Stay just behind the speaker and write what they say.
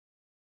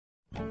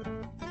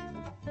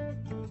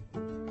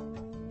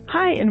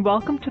Hi, and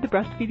welcome to the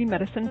Breastfeeding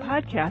Medicine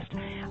Podcast.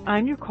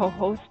 I'm your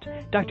co-host,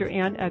 Dr.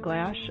 Ann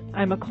Eglash.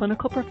 I'm a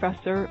clinical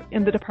professor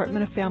in the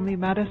Department of Family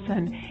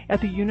Medicine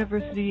at the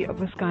University of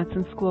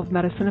Wisconsin School of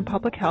Medicine and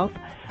Public Health.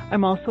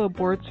 I'm also a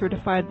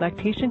board-certified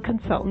lactation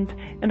consultant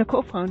and a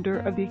co-founder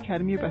of the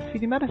Academy of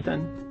Breastfeeding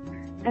Medicine.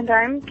 And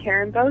I'm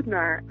Karen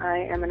Bodnar. I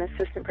am an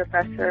assistant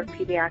professor of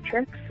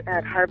pediatrics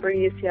at Harbor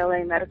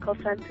UCLA Medical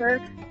Center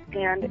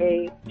and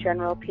a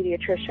general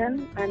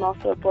pediatrician. I'm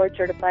also a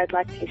board-certified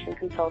lactation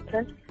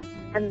consultant.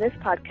 And this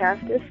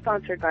podcast is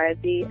sponsored by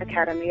the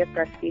Academy of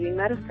Breastfeeding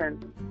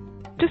Medicine.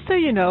 Just so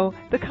you know,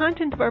 the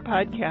content of our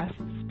podcasts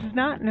does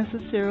not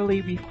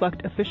necessarily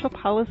reflect official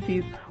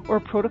policies or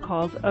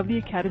protocols of the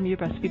Academy of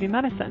Breastfeeding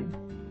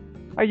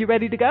Medicine. Are you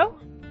ready to go?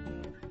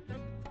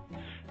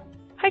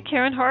 Hi,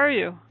 Karen. How are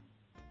you?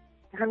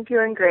 I'm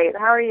doing great.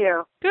 How are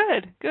you?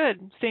 Good,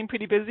 good. Staying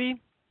pretty busy?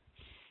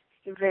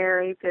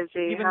 Very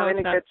busy. Having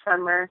a good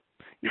summer.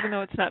 Even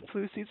though it's not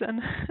flu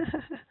season.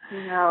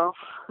 No.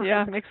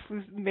 Yeah, makes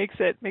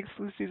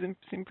flu season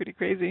seem pretty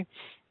crazy.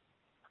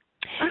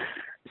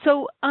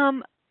 So,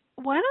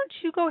 why don't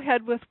you go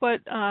ahead with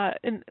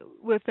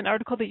with an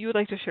article that you would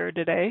like to share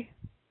today?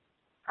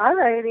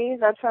 Alrighty,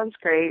 that sounds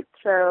great.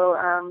 So,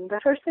 the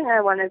first thing I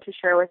wanted to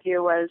share with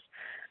you was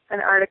an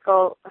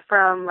article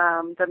from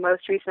the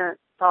most recent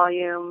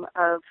volume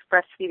of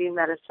Breastfeeding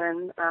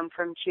Medicine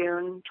from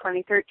June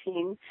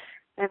 2013.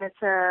 And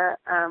it's a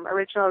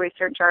original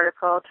research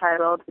article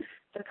titled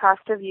 "The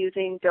Cost of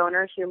Using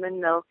Donor Human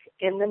Milk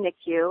in the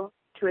NICU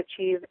to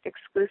Achieve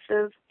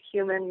Exclusive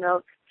Human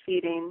Milk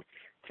Feeding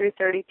Through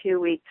 32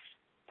 Weeks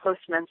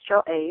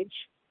Postmenstrual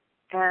Age."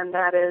 And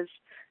that is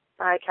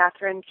by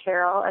Catherine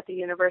Carroll at the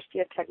University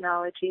of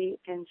Technology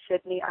in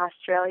Sydney,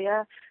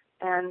 Australia,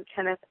 and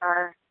Kenneth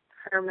R.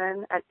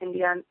 Herman at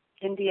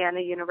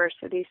Indiana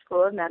University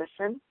School of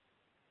Medicine.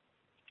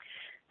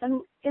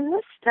 And in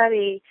this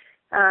study,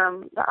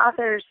 the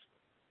authors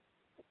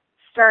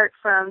start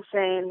from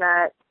saying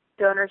that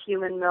donor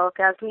human milk,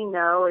 as we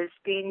know, is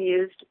being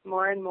used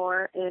more and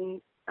more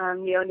in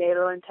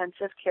neonatal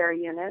intensive care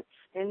units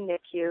in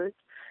NICUs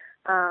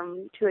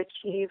to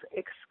achieve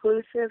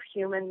exclusive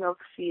human milk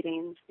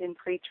feedings in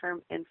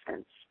preterm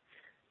infants.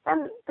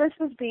 And this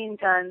is being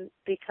done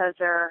because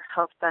there are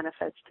health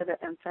benefits to the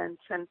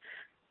infants. And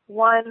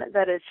one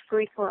that is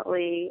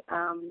frequently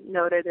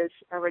noted is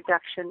a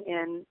reduction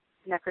in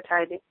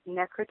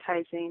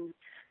necrotizing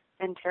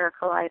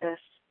enterocolitis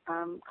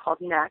called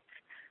NEC,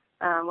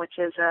 which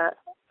is a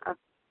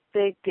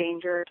big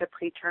danger to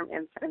preterm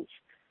infants,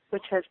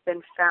 which has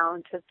been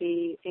found to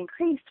be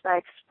increased by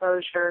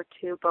exposure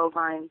to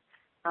bovine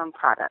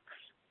products.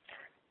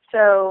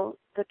 So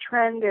the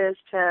trend is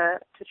to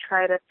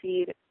try to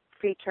feed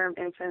preterm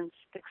infants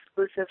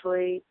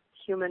exclusively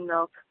human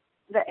milk.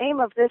 The aim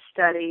of this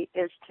study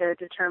is to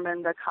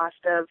determine the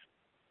cost of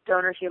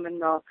donor human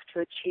milk to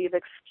achieve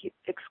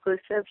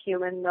exclusive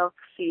human milk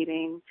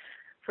feeding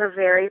for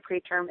very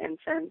preterm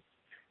infants,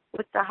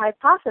 with the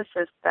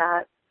hypothesis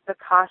that the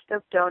cost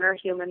of donor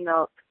human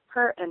milk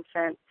per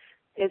infant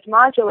is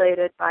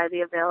modulated by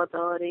the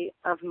availability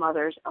of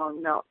mother's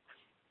own milk.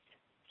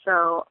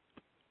 So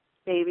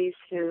babies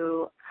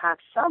who have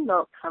some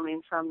milk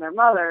coming from their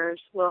mothers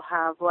will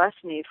have less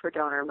need for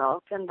donor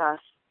milk, and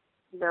thus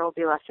there will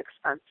be less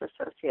expense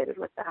associated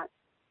with that.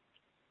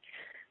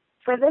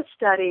 For this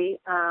study,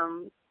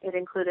 it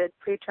included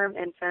preterm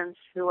infants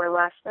who were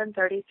less than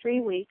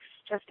 33 weeks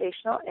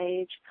gestational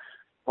age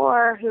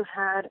or who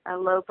had a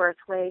low birth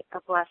weight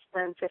of less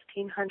than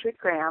 1,500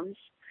 grams,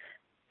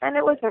 and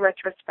it was a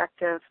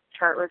retrospective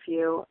chart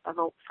review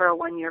for a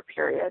one-year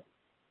period.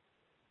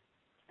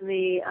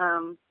 The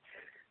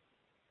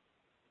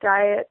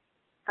diet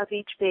of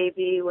each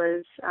baby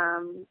was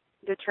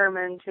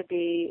determined to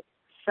be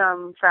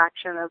some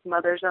fraction of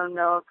mother's own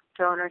milk,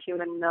 donor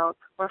human milk,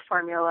 or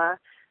formula,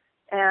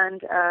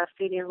 and a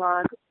feeding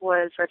log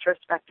was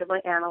retrospectively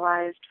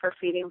analyzed for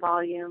feeding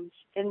volumes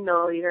in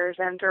milliliters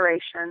and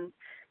duration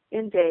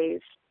in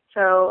days.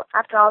 So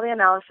after all the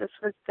analysis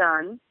was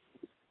done,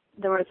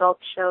 the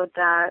results showed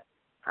that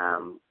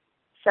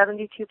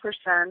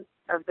 72%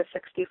 of the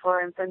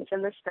 64 infants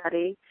in the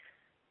study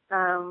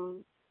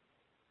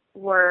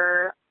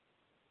were,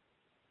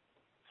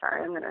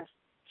 sorry, I'm going to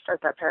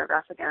start that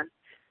paragraph again.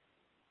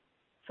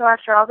 So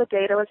after all the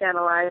data was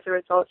analyzed, the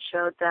results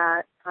showed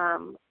that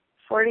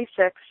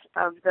 46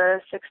 of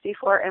the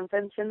 64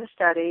 infants in the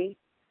study,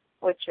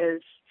 which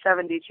is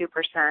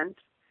 72%,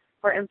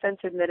 were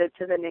infants admitted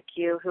to the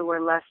NICU who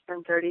were less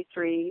than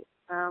 33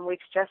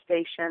 weeks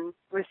gestation,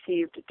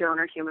 received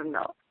donor human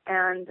milk.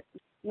 And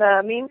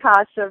the mean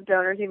costs of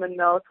donor human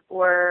milk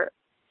were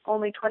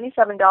only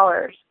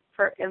 $27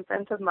 for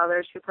infants of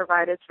mothers who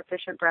provided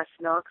sufficient breast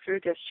milk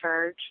through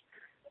discharge,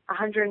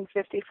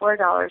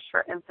 $154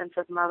 for infants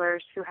of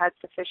mothers who had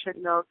sufficient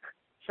milk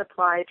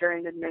supply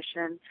during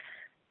admission,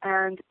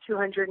 and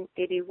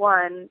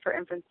 $281 for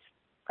infants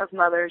of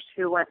mothers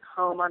who went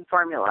home on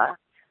formula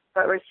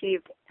but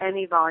received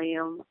any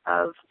volume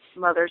of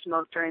mother's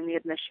milk during the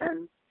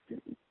admission.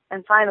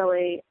 And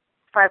finally,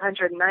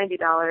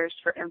 $590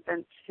 for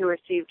infants who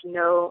received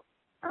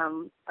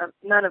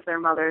none of their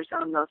mother's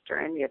own milk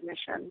during the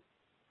admission.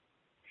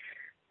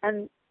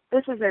 And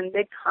this is in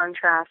big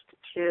contrast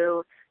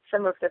to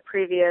some of the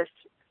previous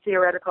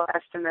theoretical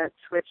estimates,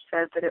 which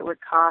said that it would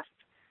cost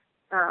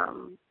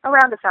around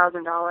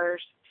 $1,000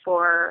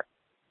 for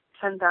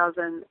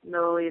 10,000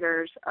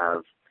 milliliters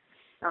of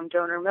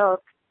donor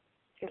milk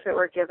if it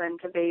were given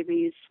to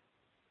babies,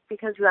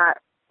 because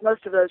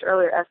most of those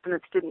earlier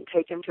estimates didn't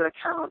take into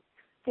account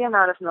the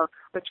amount of milk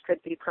which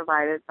could be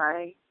provided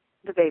by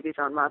the baby's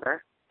own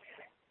mother.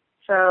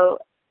 So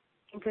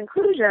in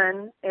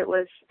conclusion, it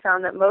was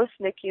found that most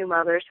NICU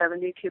mothers,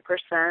 72%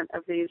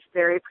 of these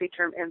very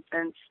preterm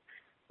infants,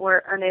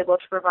 were unable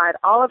to provide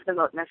all of the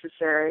milk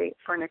necessary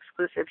for an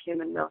exclusive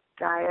human milk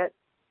diet.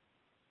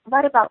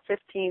 But about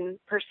 15%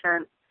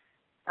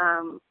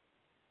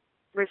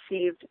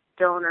 received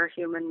donor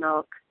human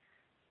milk,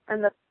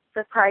 and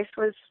the price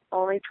was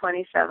only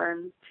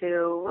 $27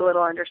 to a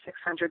little under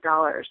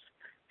 $600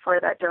 for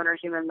that donor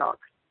human milk.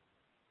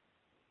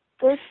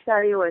 This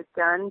study was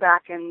done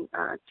back in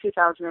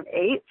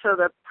 2008, so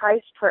the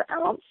price per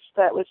ounce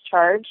that was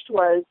charged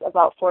was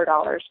about $4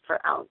 per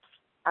ounce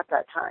at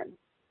that time.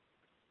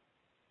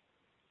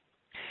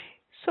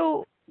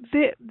 So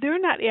they're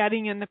not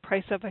adding in the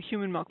price of a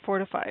human milk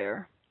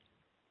fortifier.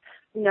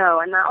 No,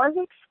 and that was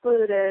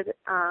excluded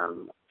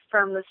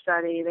from the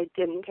study. They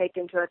didn't take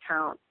into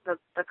account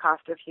the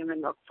cost of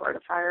human milk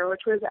fortifier,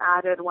 which was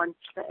added once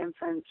the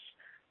infants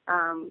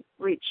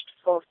reached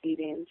full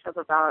feedings of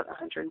about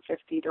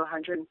 150 to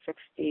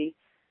 160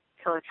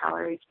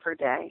 kilocalories per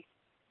day.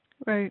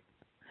 Right.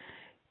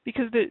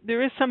 Because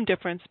there is some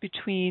difference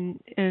between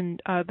the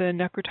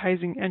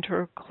necrotizing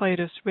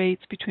enterocolitis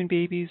rates between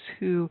babies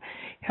who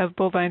have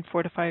bovine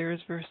fortifiers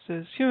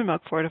versus human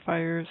milk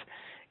fortifiers,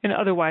 and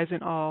otherwise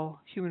in all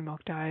human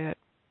milk diet.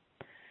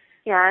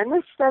 Yeah, in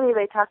this study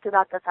they talked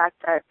about the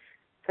fact that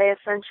they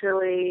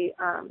essentially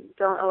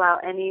don't allow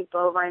any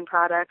bovine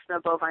products, no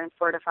bovine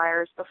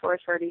fortifiers before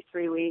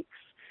 33 weeks.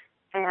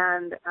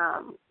 And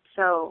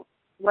so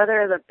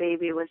whether the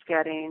baby was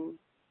getting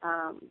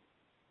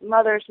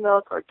mother's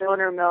milk or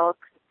donor milk,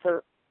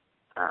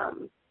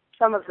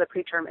 some of the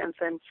preterm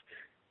infants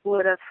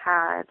would have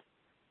had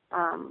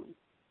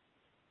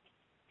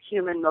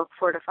human milk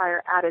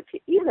fortifier added to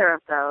either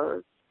of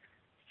those.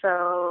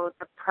 So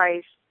the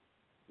price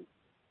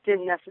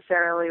didn't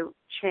necessarily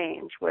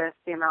change with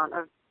the amount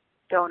of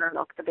donor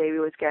milk the baby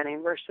was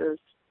getting versus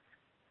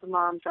the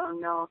mom's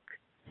own milk.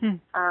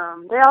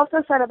 They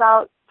also said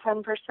about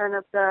 10%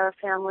 of the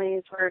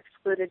families were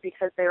excluded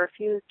because they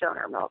refused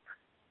donor milk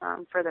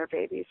for their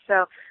babies.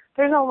 So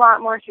there's a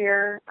lot more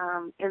here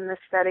in this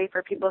study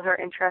for people who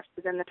are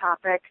interested in the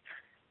topic.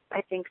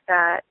 I think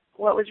that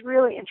what was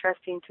really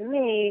interesting to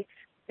me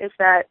is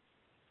that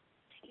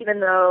even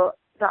though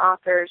the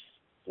authors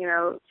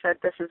said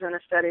this isn't a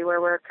study where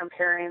we're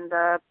comparing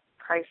the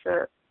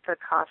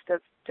cost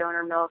of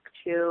donor milk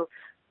to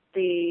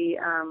the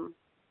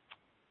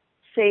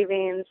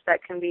savings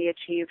that can be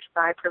achieved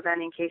by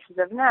preventing cases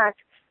of NEC,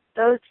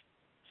 those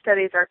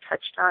studies are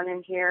touched on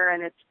in here,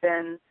 and it's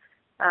been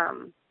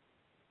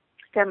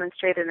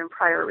demonstrated in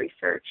prior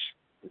research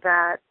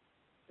that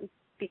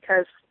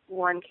because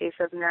one case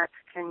of NEC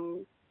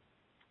can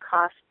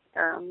cost,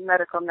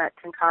 medical NEC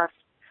can cost,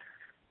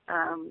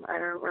 I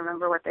don't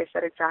remember what they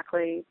said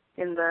exactly,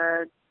 in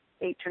the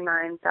 $8,000 to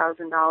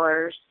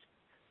 $9,000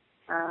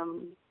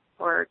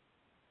 or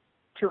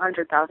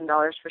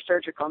 $200,000 for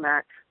surgical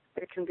NEC.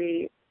 It can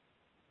be,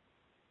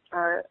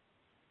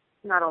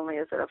 not only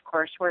is it, of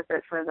course, worth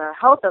it for the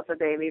health of the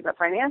baby, but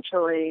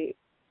financially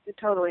it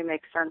totally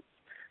makes sense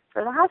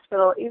for the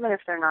hospital, even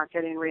if they're not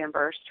getting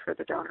reimbursed for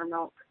the donor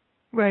milk.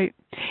 Right.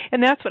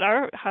 And that's what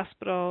our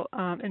hospital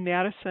in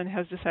Madison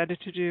has decided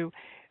to do.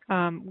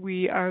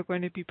 We are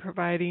going to be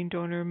providing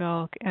donor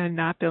milk and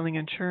not billing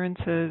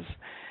insurances.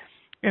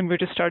 And we're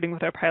just starting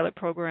with our pilot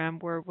program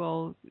where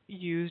we'll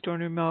use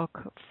donor milk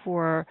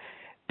for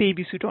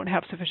babies who don't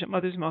have sufficient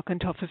mother's milk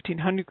until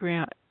 1,500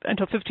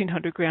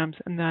 grams,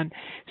 and then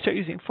start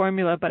using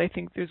formula. But I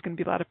think there's going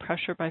to be a lot of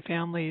pressure by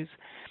families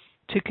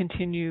to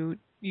continue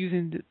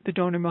using the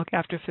donor milk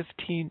after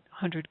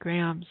 1,500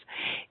 grams.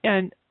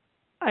 And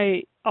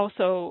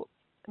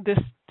this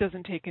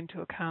doesn't take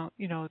into account,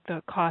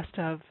 the cost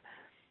of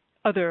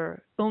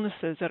other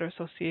illnesses that are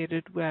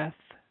associated with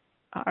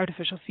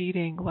artificial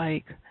feeding,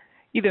 like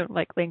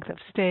length of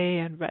stay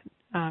and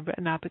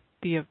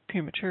retinopathy of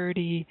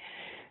prematurity,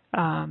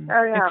 and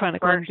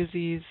chronic lung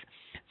disease.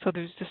 So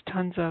there's just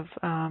tons of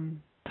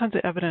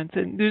evidence,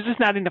 and there's just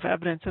not enough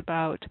evidence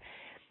about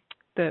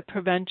the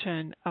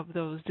prevention of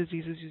those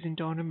diseases using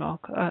donor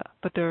milk.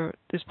 But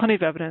there's plenty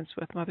of evidence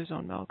with mother's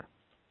own milk.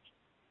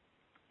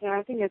 Yeah,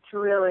 I think it's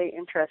really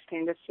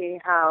interesting to see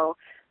how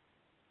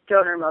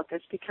donor milk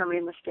is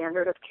becoming the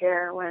standard of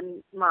care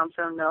when mom's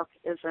own milk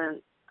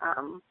isn't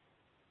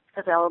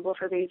available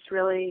for these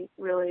really,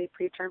 really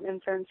preterm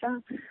infants.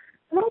 And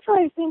also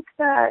I think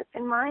that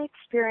in my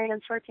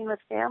experience working with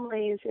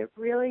families, it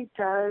really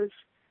does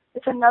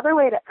it's another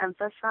way to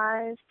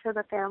emphasize to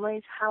the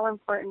families how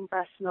important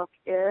breast milk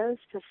is,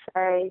 to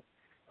say,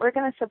 we're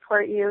going to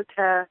support you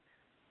to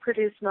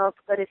produce milk,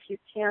 but if you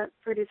can't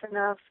produce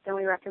enough, then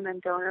we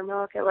recommend donor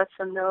milk. It lets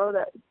them know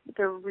that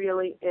there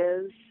really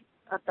is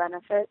a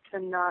benefit to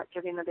not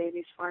giving the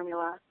babies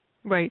formula.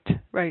 Right.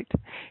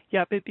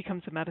 Yep, it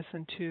becomes a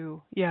medicine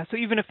too. Yeah, so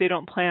even if they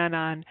don't plan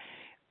on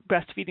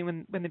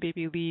breastfeeding when the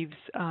baby leaves,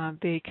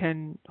 they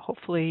can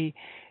hopefully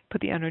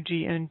put the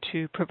energy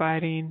into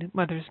providing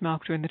mother's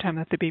milk during the time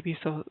that the baby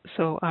is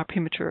so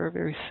premature or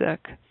very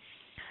sick.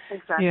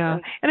 Exactly. Yeah,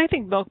 and I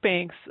think milk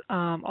banks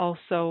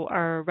also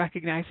are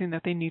recognizing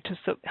that they need to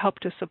help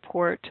to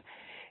support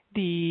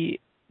the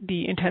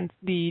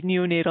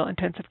neonatal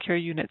intensive care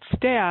unit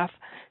staff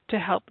to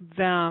help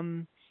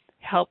them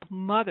help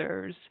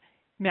mothers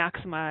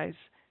maximize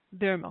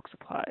their milk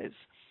supplies.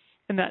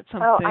 And that's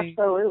something. Oh,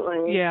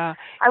 absolutely. Yeah.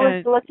 I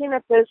was looking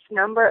at the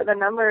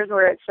numbers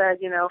where it said,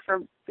 for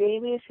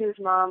babies whose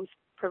moms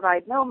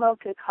provide no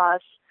milk, it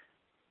costs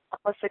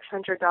almost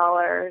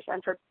 $600,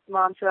 and for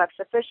moms who have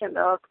sufficient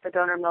milk, the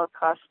donor milk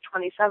costs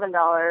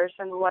 $27.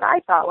 And what I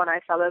thought when I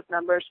saw those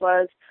numbers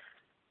was,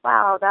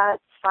 wow,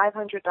 that's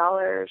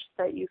 $500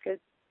 that you could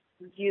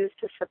use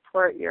to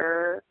support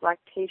your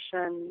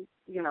lactation,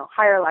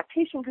 hire a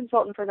lactation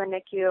consultant for the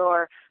NICU,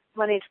 or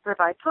money to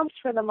provide pumps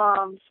for the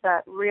moms.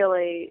 That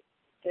really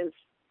is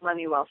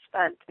money well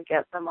spent to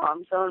get the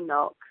mom's own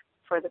milk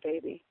for the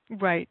baby.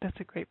 Right, that's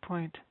a great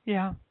point.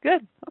 Yeah,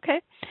 good.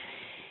 Okay.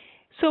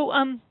 So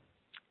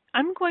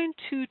I'm going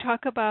to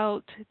talk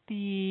about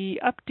the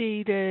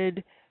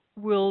updated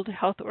World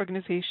Health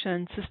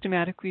Organization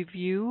systematic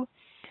review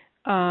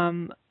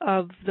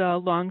of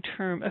the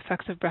long-term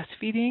effects of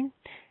breastfeeding.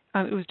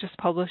 It was just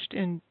published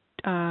in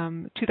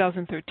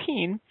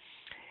 2013.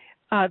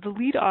 The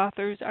lead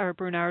authors are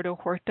Bernardo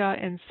Horta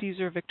and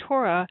Cesar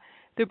Victora.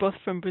 They're both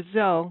from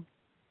Brazil,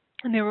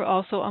 and they were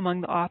also among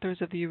the authors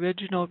of the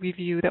original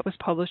review that was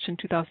published in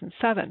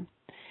 2007.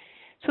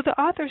 So the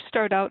authors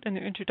start out in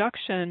their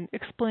introduction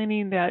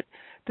explaining that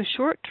the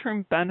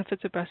short-term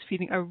benefits of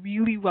breastfeeding are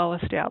really well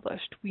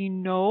established. We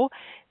know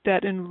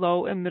that in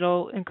low and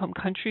middle-income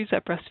countries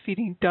that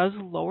breastfeeding does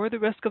lower the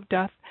risk of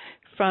death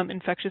from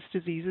infectious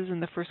diseases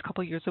in the first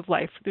couple of years of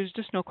life. There's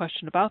just no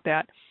question about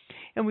that.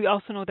 And we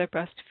also know that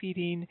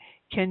breastfeeding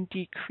can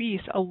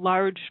decrease a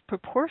large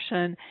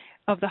proportion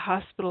of the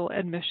hospital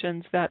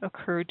admissions that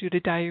occur due to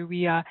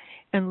diarrhea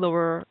and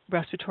lower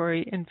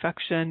respiratory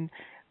infections,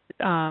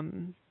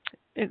 and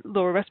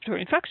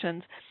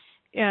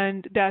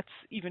that's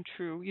even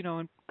true,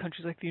 in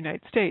countries like the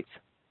United States.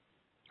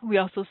 We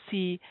also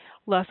see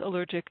less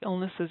allergic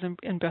illnesses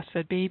in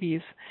breastfed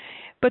babies.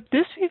 But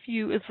this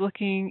review is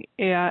looking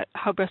at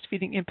how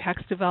breastfeeding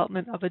impacts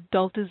development of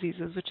adult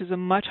diseases, which is a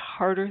much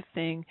harder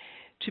thing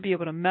to be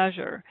able to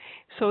measure.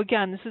 So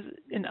again, this is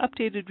an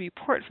updated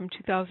report from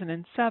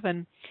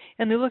 2007,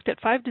 and they looked at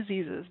 5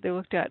 diseases. They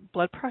looked at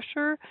blood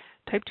pressure,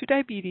 type 2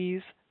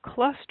 diabetes,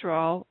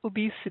 cholesterol,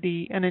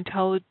 obesity, and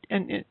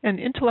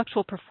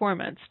intellectual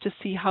performance to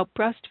see how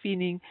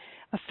breastfeeding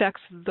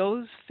affects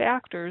those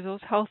factors,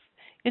 those health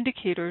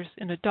indicators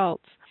in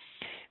adults.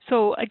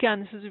 So again,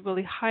 this is a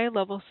really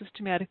high-level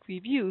systematic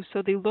review,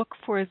 so they look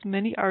for as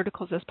many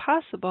articles as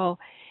possible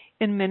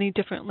in many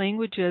different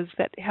languages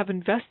that have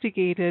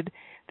investigated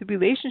the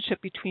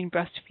relationship between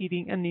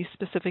breastfeeding and these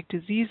specific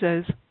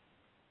diseases.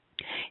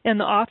 And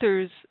the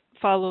authors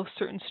follow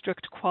certain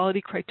strict quality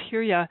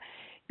criteria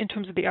in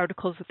terms of the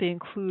articles that they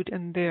include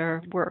in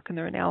their work and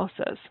their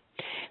analysis.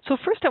 So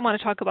first I want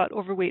to talk about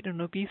overweight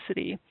and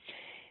obesity.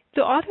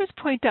 The authors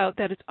point out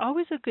that it's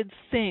always a good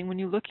thing when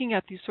you're looking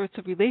at these sorts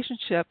of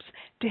relationships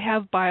to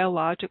have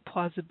biologic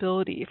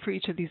plausibility for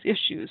each of these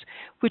issues,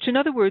 which in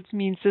other words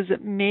means, does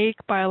it make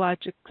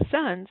biologic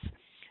sense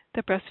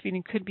that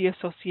breastfeeding could be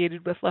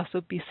associated with less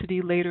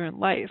obesity later in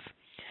life?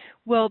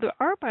 Well, there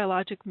are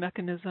biologic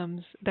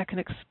mechanisms that can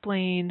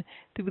explain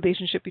the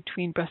relationship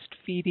between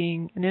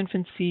breastfeeding in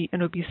infancy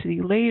and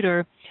obesity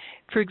later.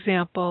 For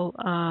example,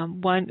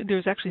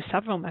 there's actually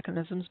several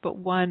mechanisms, but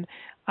one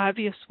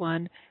obvious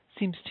one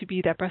seems to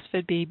be that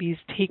breastfed babies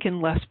take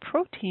in less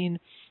protein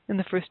in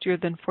the first year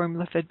than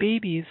formula-fed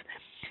babies,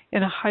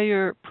 and a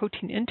higher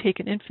protein intake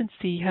in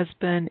infancy has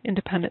been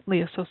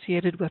independently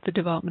associated with the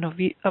development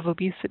of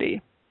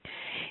obesity.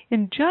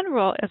 In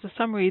general, as a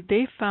summary,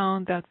 they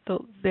found that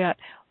that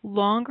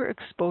longer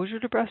exposure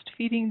to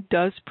breastfeeding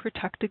does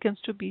protect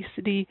against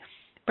obesity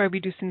by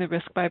reducing the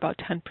risk by about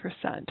 10%.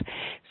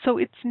 So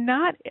it's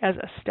not as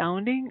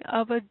astounding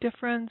of a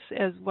difference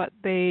as what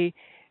they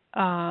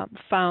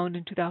found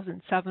in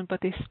 2007, but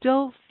they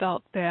still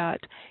felt that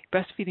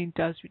breastfeeding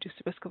does reduce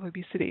the risk of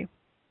obesity.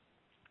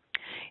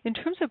 In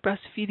terms of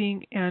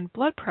breastfeeding and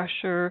blood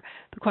pressure,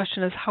 the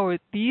question is, how are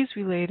these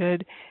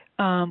related?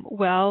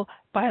 Well,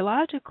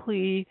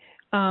 biologically,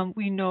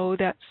 we know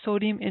that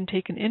sodium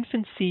intake in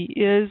infancy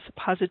is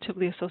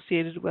positively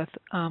associated with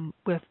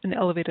an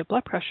elevated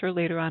blood pressure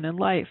later on in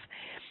life.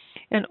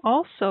 And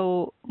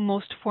also,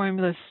 most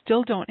formulas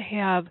still don't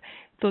have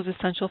those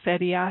essential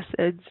fatty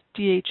acids,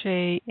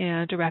 DHA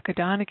and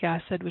arachidonic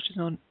acid, which is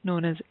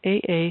known as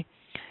AA,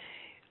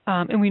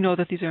 and we know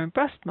that these are in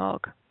breast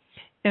milk.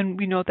 And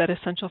we know that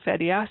essential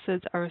fatty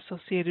acids are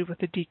associated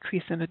with a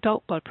decrease in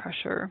adult blood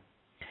pressure.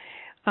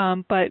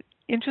 But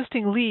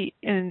interestingly,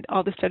 in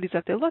all the studies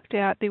that they looked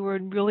at, they were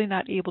really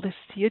not able to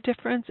see a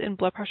difference in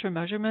blood pressure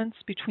measurements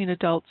between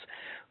adults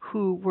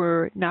who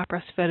were not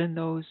breastfed and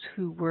those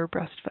who were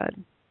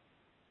breastfed.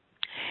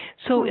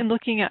 So in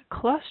looking at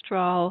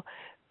cholesterol,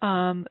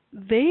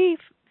 they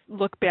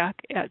look back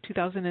at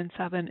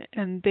 2007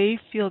 and they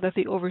feel that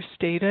they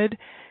overstated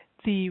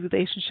the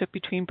relationship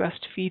between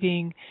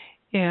breastfeeding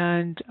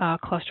and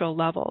cholesterol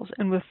levels.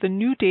 And with the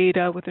new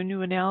data, with the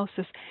new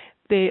analysis,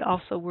 they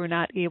also were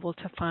not able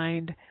to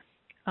find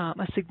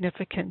a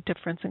significant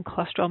difference in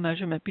cholesterol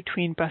measurement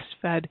between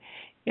breastfed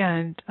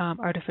and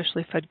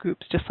artificially fed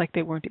groups, just like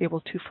they weren't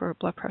able to for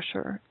blood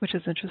pressure, which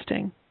is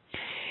interesting.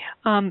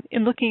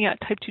 In looking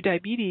at type 2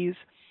 diabetes,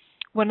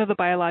 one of the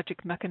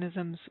biologic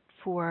mechanisms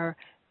for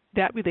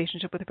that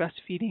relationship with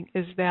breastfeeding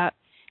is that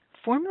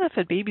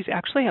formula-fed babies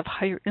actually have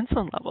higher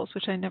insulin levels,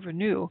 which I never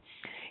knew.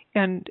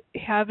 And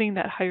having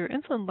that higher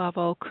insulin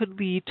level could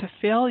lead to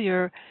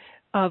failure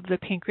of the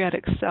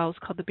pancreatic cells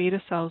called the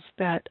beta cells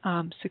that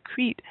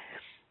secrete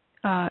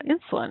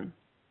insulin.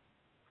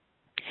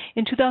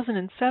 In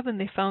 2007,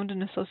 they found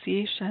an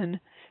association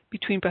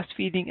between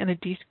breastfeeding and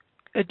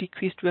a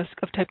decreased risk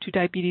of type 2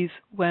 diabetes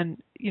when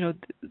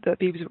the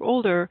babies were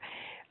older.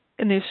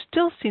 And they've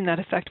still seen that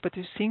effect, but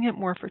they're seeing it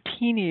more for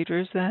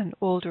teenagers than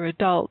older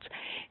adults.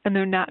 And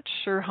they're not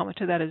sure how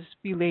much of that is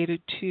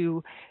related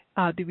to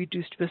the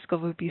reduced risk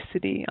of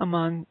obesity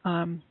among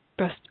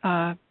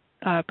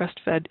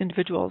breastfed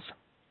individuals.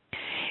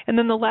 And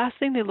then the last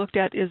thing they looked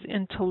at is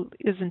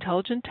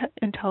intelligence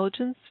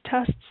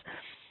tests.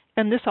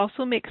 And this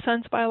also makes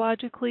sense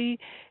biologically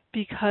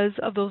because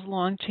of those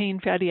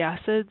long-chain fatty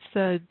acids,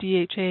 the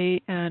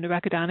DHA and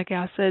arachidonic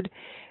acid.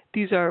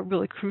 These are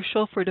really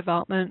crucial for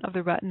development of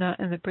the retina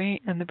and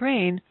the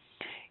brain.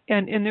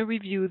 And in their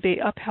review, they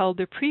upheld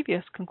their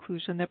previous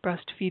conclusion that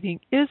breastfeeding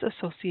is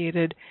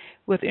associated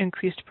with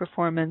increased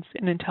performance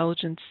in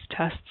intelligence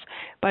tests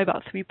by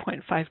about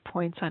 3.5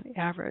 points on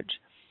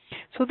average.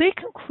 So they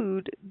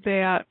conclude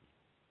that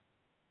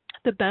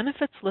the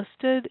benefits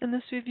listed in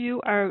this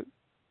review are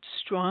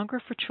stronger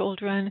for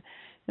children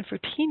and for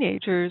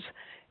teenagers,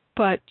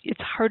 but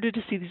it's harder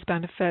to see these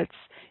benefits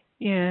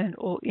in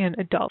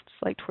adults,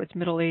 like towards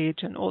middle age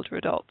and older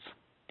adults.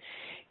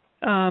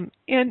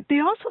 And they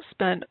also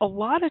spent a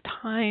lot of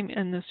time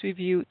in this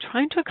review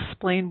trying to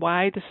explain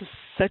why this is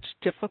such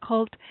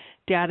difficult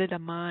data to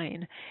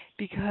mine,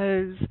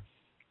 because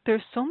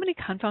there's so many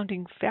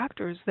confounding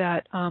factors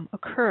that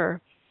occur.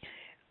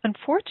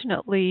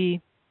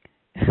 Unfortunately,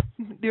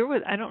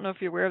 I don't know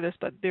if you're aware of this,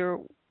 but there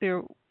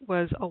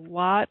was a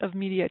lot of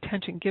media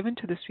attention given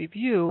to this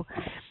review,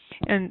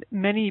 and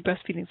many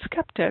breastfeeding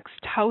skeptics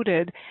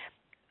touted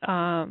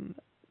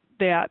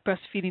that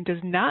breastfeeding does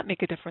not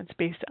make a difference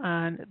based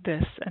on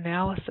this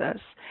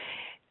analysis.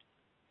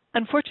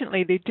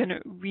 Unfortunately, they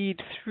didn't read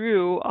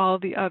through all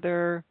the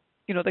other,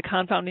 the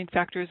confounding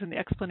factors and the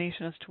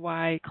explanation as to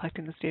why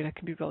collecting this data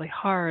can be really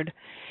hard.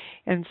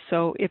 And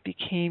so it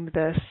became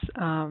this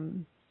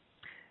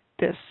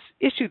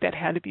issue that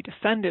had to be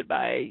defended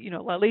by,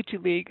 La Leche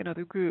League and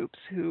other groups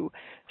who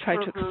tried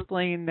to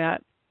explain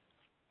that,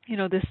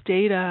 this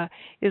data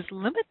is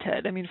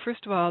limited. I mean,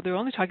 first of all, they're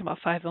only talking about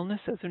 5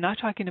 illnesses. They're not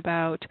talking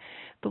about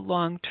the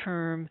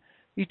long-term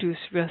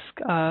reduced risk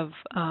of,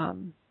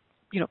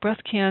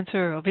 breast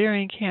cancer,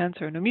 ovarian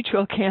cancer,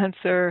 endometrial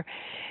cancer,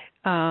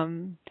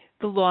 the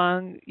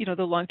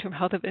long-term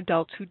health of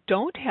adults who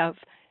don't have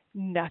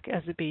NEC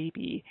as a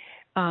baby,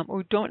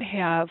 or don't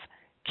have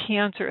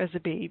cancer as a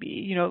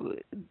baby,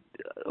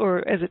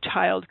 or as a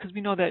child, because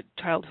we know that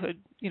childhood,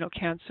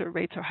 cancer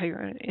rates are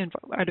higher in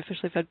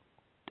artificially fed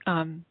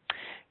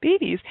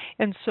babies.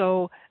 And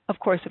so, of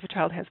course, if a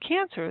child has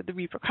cancer, the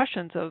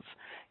repercussions of,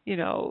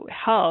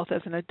 health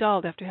as an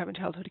adult after having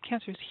childhood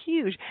cancer is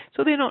huge.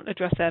 So they don't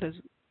address that as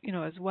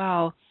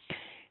well.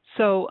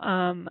 So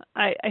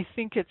I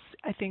think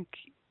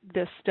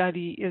this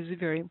study is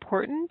very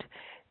important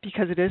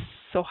because it is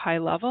so high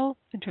level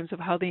in terms of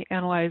how they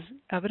analyze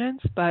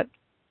evidence, but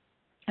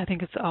I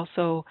think it's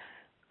also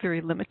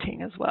very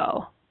limiting as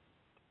well.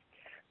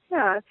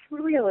 Yeah, it's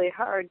really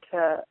hard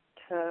to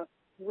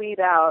weed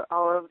out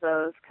all of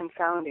those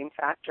confounding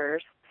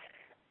factors.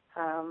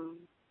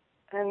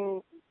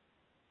 And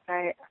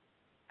I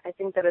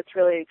think that it's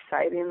really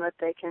exciting that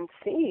they can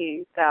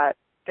see that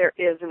there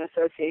is an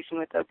association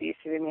with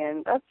obesity.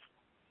 And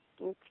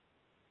it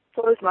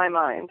blows my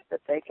mind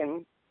that they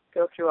can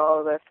go through all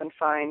of this and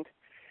find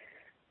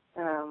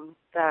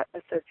that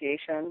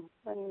association.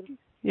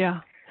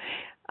 Yeah,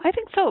 I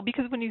think so,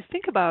 because when you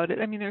think about it,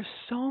 I mean, there's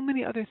so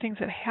many other things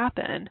that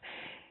happen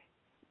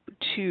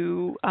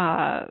to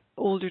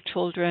older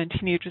children,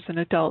 teenagers, and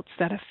adults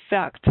that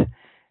affect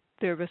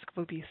their risk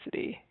of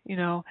obesity,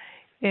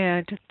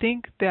 and to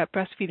think that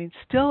breastfeeding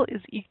still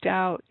is eked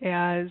out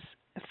as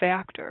a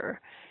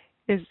factor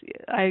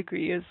I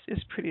agree,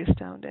 is pretty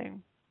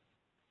astounding.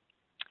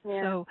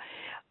 Yeah. So,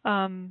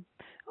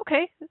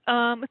 okay,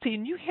 let's see.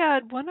 And you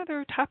had one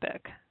other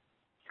topic.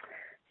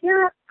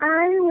 Yeah,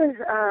 I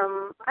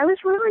was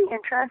really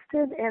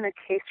interested in a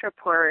case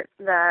report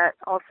that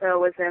also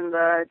was in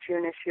the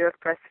June issue of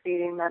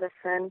Breastfeeding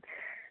Medicine,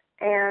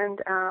 and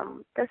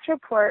this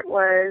report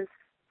was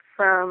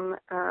from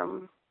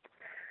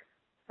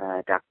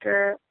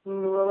Dr.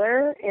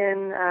 Mueller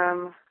in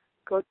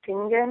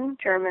Göttingen,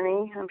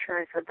 Germany. I'm sure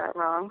I said that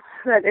wrong.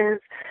 That is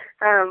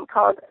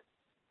called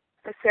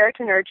 "The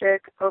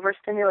Serotonergic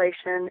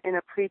Overstimulation in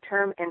a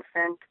Preterm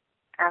Infant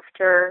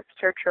After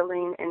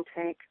Sertraline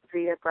Intake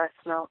via Breast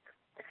Milk."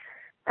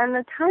 And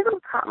the title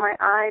caught my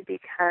eye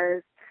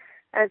because,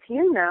 as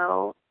you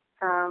know,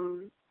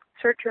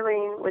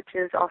 sertraline, which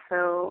is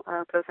also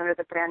goes under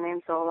the brand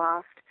name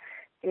Zoloft,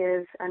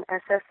 is an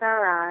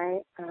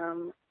SSRI,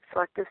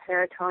 selective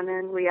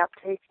serotonin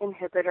reuptake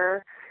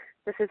inhibitor.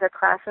 This is a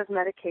class of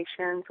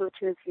medications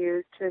which is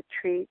used to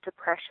treat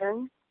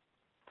depression,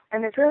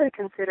 and is really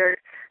considered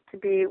to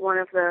be one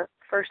of the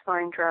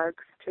first-line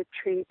drugs to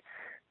treat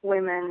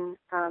women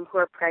who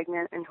are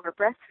pregnant and who are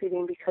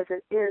breastfeeding, because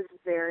it is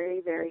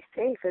very, very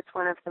safe. It's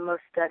one of the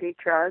most studied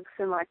drugs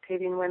in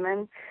lactating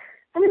women,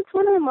 and it's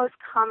one of the most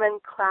common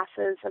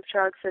classes of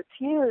drugs that's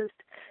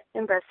used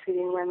in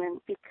breastfeeding women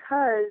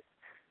because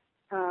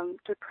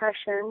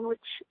depression,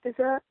 which is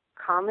a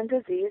common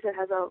disease, it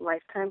has a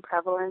lifetime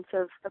prevalence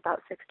of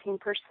about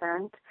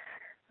 16%,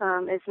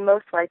 is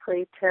most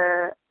likely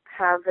to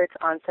have its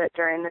onset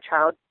during the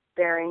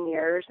childbearing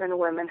years, and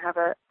women have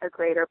a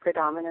greater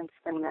predominance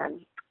than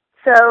men.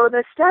 So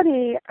the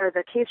study, or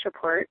the case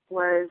report,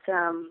 was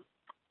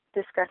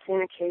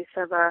discussing a case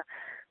of a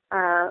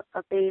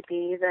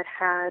baby that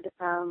had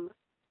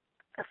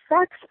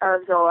effects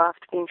of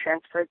Zoloft being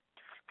transferred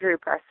through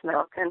breast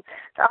milk. And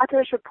the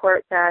authors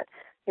report that,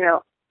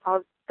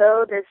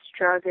 although this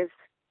drug is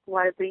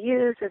widely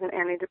used as an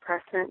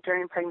antidepressant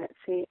during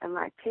pregnancy and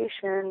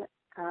lactation,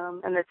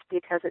 and that's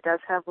because it does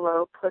have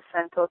low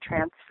placental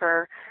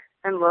transfer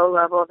and low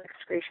level of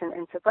excretion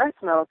into breast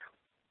milk,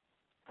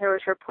 there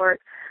was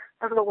report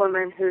of a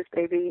woman whose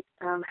baby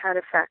had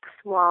effects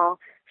while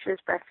she was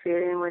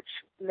breastfeeding, which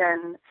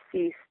then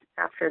ceased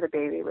after the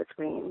baby was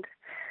weaned.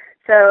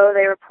 So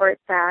they report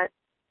that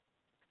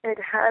it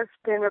has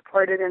been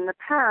reported in the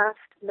past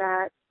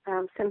that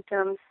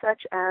symptoms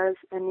such as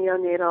a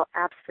neonatal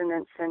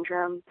abstinence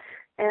syndrome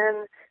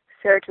and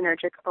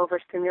serotonergic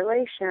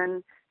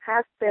overstimulation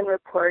have been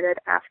reported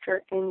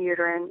after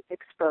in-uterine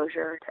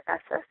exposure to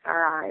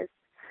SSRIs.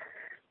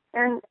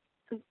 And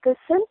the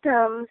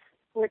symptoms,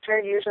 which are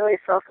usually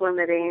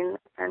self-limiting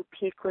and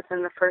peak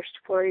within the first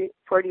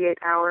 48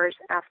 hours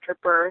after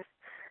birth,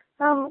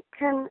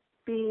 can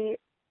be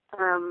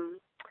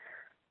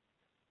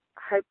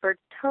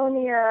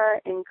hypertonia,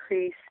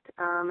 increased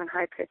and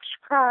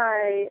high-pitched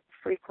cry,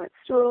 frequent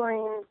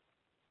stooling.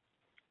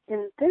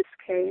 In this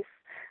case,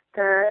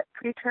 the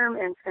preterm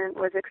infant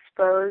was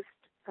exposed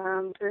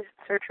to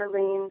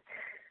sertraline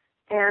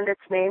and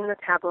its main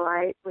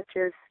metabolite, which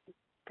is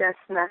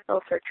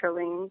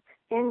desmethylsertraline,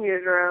 in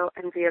utero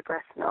and via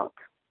breast milk.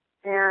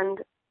 And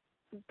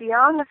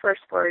beyond the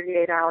first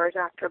 48 hours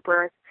after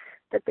birth,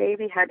 the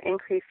baby had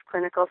increased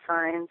clinical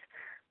signs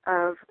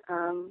of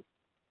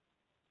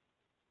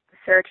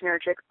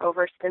serotonergic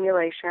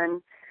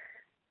overstimulation,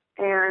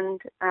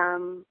 and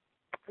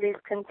these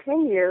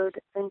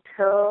continued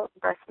until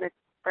breast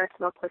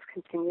milk was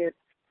continued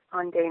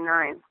on day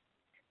 9.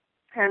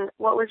 And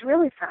what was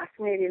really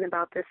fascinating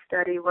about this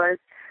study was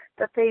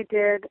that they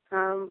did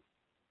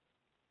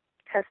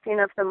testing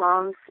of the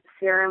mom's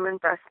serum and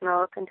breast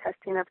milk and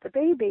testing of the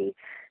baby,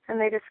 and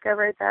they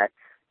discovered that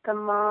the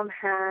mom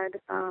had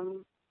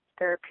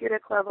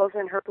therapeutic levels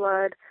in her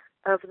blood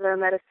of the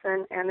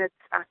medicine and its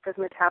active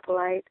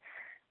metabolite,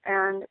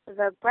 and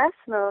the breast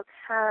milk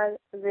had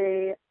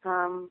the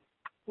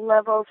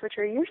levels which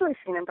are usually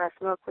seen in breast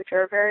milk, which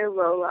are very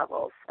low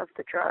levels of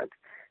the drug.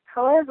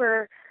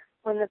 However,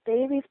 when the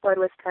baby's blood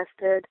was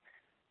tested,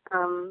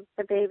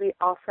 the baby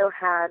also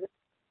had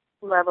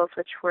levels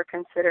which were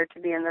considered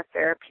to be in the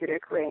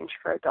therapeutic range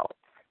for adults.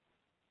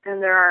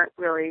 And there aren't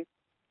really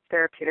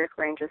therapeutic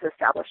ranges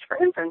established for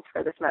infants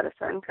for this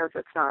medicine because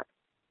it's not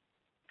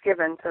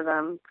given to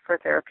them for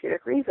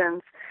therapeutic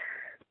reasons,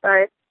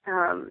 but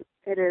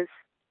it is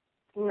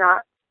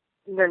not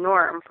the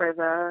norm for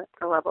the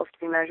levels to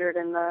be measured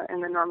in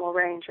the normal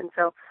range. And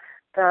so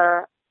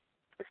the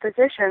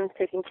physicians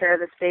taking care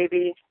of this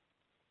baby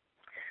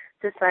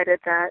decided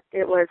that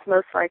it was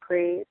most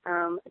likely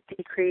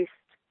decreased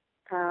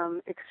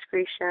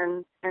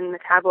excretion and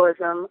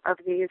metabolism of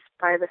these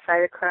by the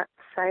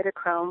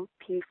cytochrome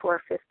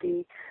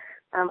P450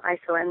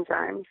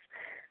 isoenzymes.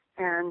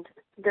 And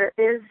there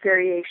is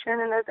variation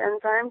in those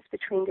enzymes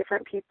between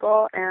different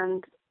people,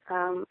 and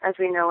as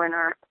we know in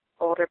our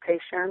older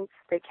patients,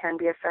 they can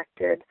be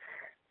affected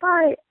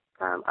by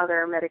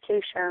other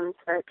medications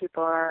that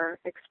people are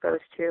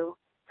exposed to,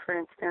 for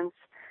instance.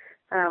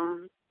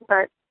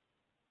 But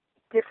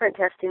different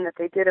testing that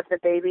they did of the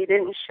baby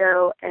didn't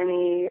show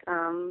any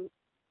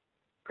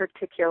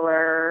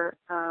particular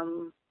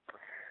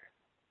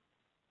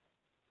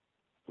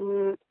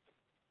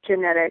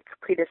genetic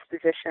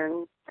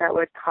predisposition that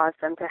would cause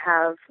them to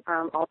have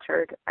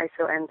altered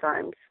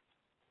isoenzymes.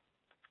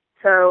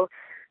 So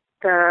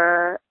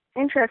the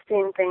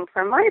interesting thing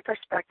from my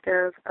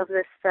perspective of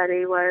this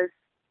study was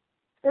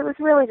it was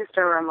really just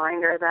a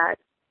reminder that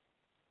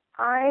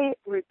I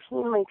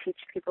routinely teach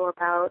people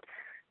about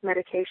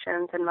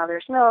medications and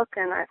mother's milk,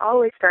 and I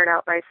always start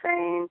out by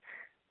saying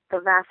the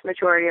vast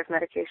majority of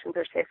medications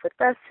are safe with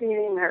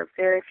breastfeeding. There are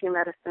very few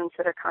medicines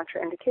that are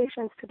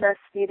contraindications to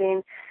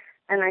breastfeeding,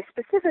 and I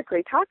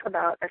specifically talk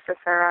about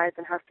SSRIs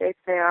and how safe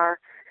they are.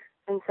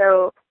 And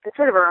so it's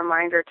sort of a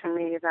reminder to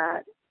me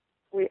that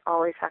we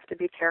always have to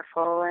be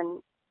careful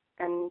and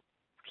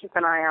keep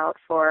an eye out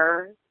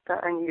for the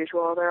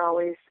unusual. There are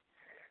always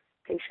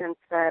patients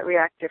that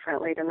react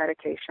differently to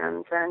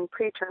medications, and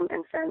preterm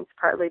infants,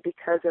 partly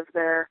because of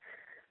their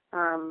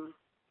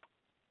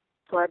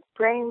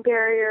blood-brain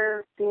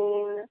barrier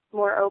being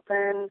more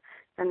open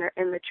and their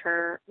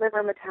immature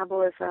liver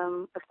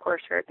metabolism, of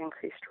course, are at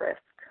increased risk.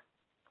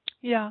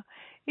 Yeah,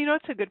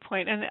 it's a good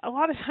point. And a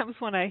lot of times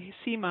when I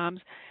see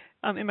moms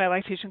in my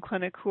lactation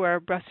clinic who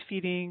are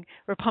breastfeeding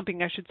or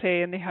pumping, I should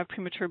say, and they have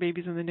premature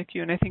babies in the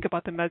NICU, and I think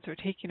about the meds they're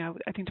taking,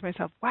 I think to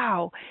myself,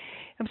 wow,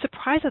 I'm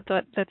surprised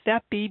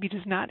that baby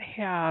does not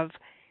have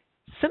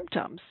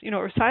symptoms,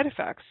 or side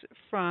effects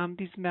from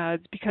these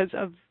meds because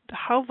of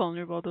how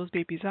vulnerable those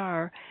babies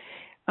are.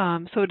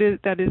 So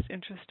that is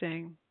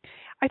interesting.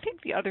 I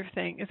think the other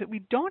thing is that we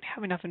don't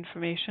have enough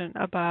information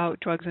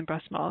about drugs in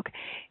breast milk.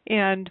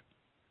 And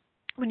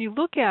when you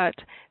look at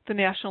the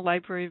National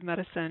Library of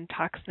Medicine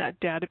ToxNet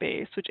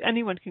database, which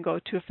anyone can go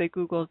to if they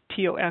Google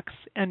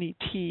ToxNet,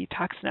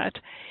 ToxNet,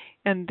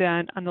 and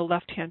then on the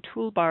left-hand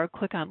toolbar,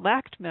 click on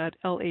LactMed,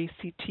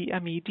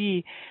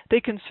 LACTMED, they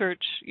can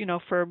search,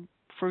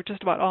 for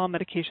just about all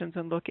medications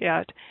and look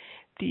at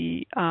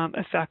the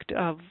effect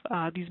of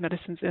these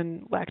medicines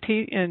in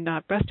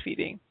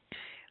breastfeeding.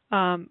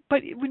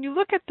 But when you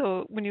look at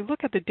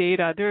the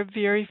data, there are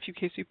very few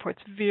case reports,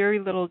 very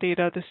little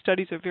data. The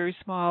studies are very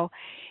small,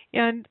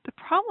 and the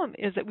problem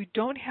is that we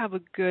don't have a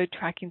good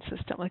tracking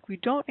system. Like, we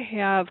don't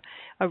have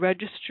a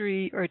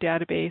registry or a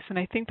database, and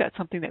I think that's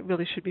something that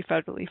really should be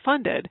federally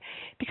funded,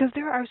 because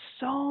there are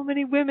so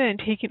many women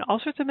taking all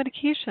sorts of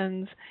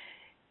medications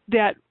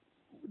that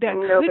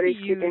nobody's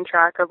keeping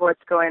track of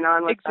what's going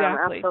on with them.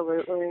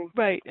 Absolutely.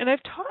 Right. And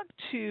I've talked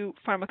to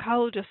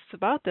pharmacologists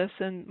about this,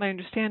 and my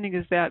understanding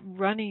is that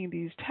running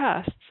these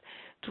tests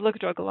to look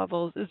at drug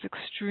levels is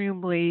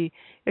extremely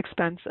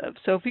expensive.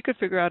 So if we could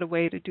figure out a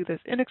way to do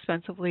this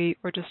inexpensively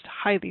or just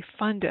highly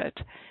fund it,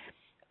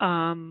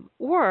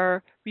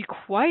 or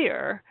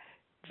require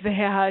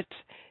that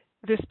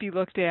this be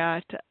looked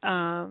at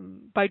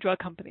by drug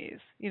companies.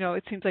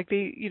 It seems like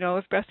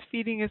if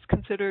breastfeeding is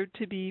considered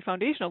to be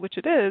foundational, which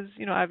it is,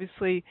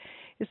 obviously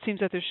it seems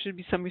that there should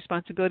be some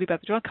responsibility by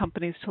the drug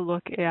companies to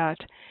look at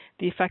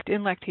the effect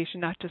in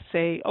lactation, not to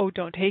say, oh,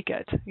 don't take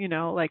it,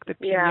 like the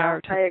PDR. Yeah,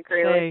 I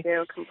agree with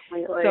you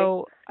completely.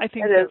 So I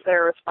think it is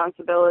their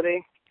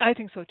responsibility. I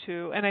think so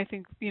too. And I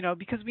think,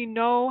 because we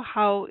know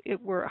how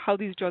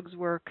these drugs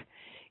work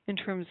in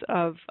terms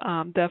of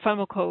the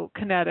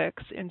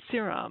pharmacokinetics in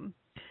serum,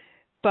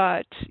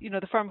 but,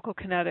 the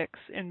pharmacokinetics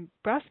in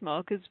breast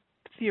milk is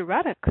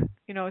theoretic.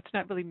 It's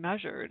not really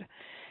measured.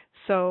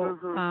 So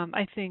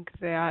I think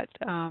that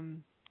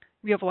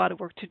we have a lot of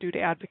work to do to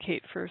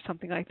advocate for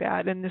something like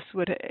that. And this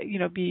would,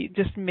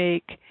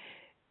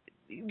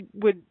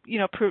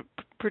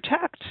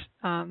 protect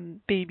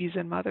babies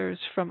and mothers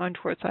from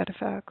untoward side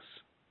effects.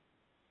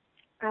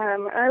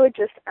 I would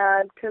just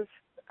add, because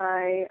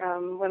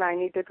when I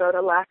need to go to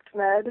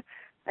LactMed,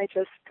 I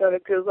just go to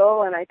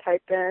Google and I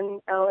type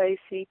in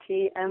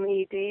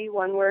LACTMED,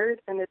 one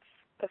word, and it's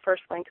the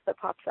first link that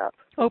pops up.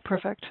 Oh,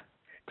 perfect.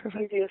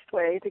 The easiest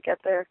way to get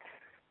there.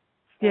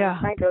 So yeah.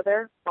 I go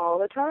there all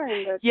the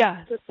time.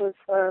 This was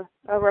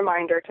a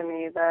reminder to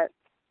me that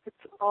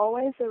it's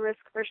always a risk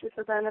versus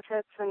the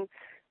benefits, and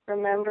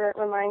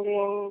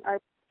reminding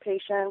our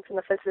patients and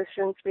the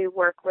physicians we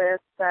work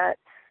with that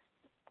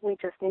we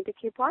just need to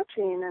keep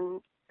watching,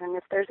 and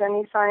if there's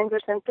any signs or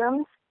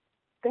symptoms,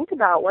 think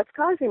about what's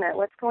causing it,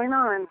 what's going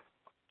on.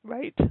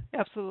 Right,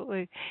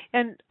 absolutely.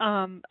 And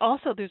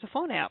also there's a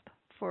phone app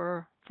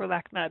for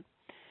LactMed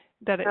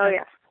that is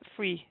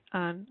free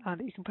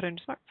that you can put on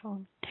your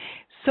smartphone.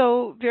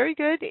 So very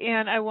good.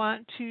 And I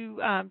want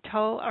to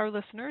tell our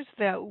listeners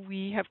that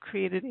we have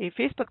created a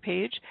Facebook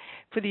page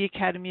for the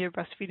Academy of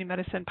Breastfeeding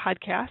Medicine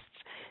podcasts.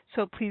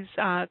 So please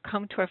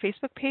come to our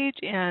Facebook page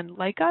and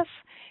like us.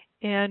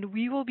 And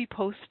we will be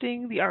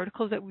posting the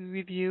articles that we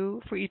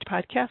review for each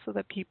podcast so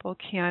that people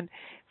can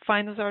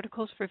find those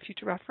articles for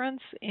future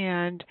reference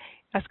and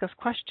ask us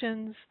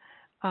questions,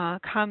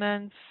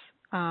 comments,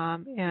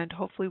 and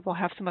hopefully we'll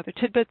have some other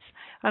tidbits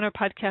on our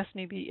podcast,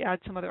 maybe add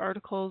some other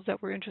articles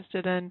that we're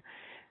interested in,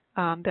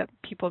 that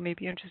people may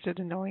be interested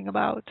in knowing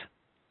about.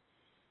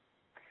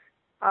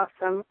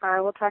 Awesome. I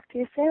will talk to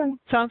you soon.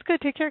 Sounds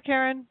good. Take care,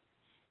 Karen.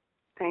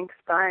 Thanks.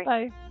 Bye.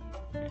 Bye.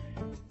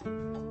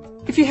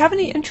 If you have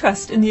any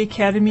interest in the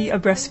Academy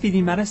of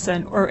Breastfeeding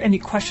Medicine or any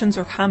questions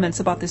or comments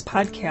about this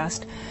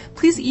podcast,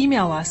 please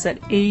email us at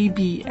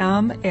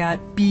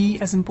abm@b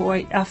as in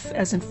boy, f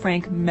as in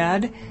Frank,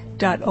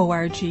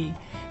 med.org.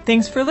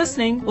 Thanks for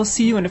listening. We'll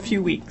see you in a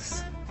few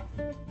weeks.